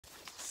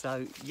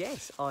So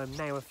yes, I'm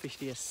now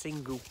officially a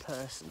single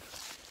person.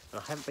 And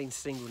I haven't been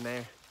single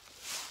now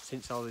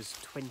since I was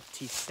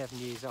 27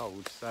 years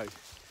old. So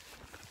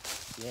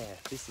yeah,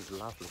 this is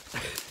lovely.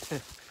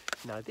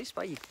 No, this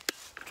way.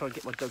 Try and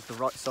get my dog the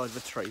right side of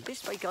the tree.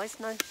 This way, guys.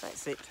 No,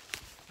 that's it.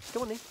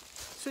 Come on then.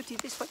 Sooty,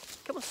 this way.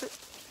 Come on, Soot.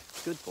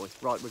 Good boy.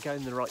 Right, we're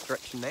going in the right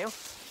direction now.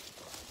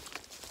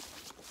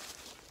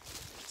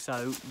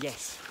 So,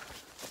 yes.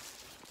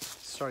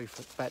 Sorry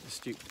about the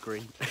stupid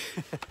grin.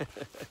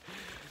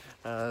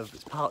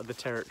 It's part of the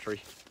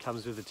territory.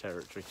 Comes with the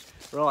territory.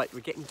 Right,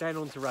 we're getting down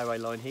onto the railway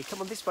line here.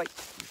 Come on this way.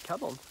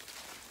 Come on.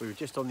 We were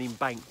just on the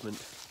embankment.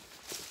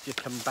 Just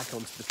coming back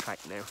onto the track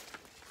now.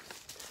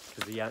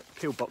 Because the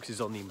pillbox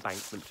is on the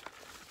embankment.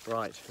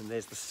 Right, and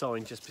there's the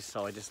sign just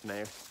beside us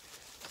now.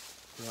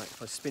 Right,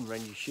 if I spin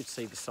round, you should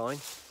see the sign.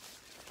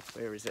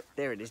 Where is it?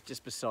 There it is,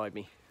 just beside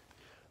me.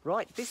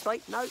 Right, this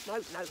way. No, no,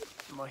 no.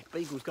 My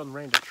beagle's gone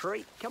round a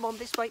tree. Come on,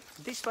 this way,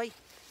 this way.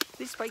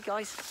 This way,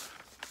 guys.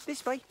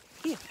 This way.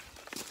 Here.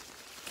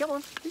 Come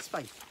on, this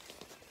way.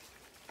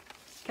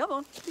 Come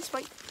on, this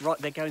way. Right,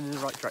 they're going in the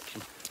right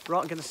direction.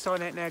 Right, I'm going to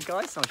sign out now,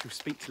 guys. I shall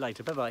speak to you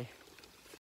later. Bye-bye.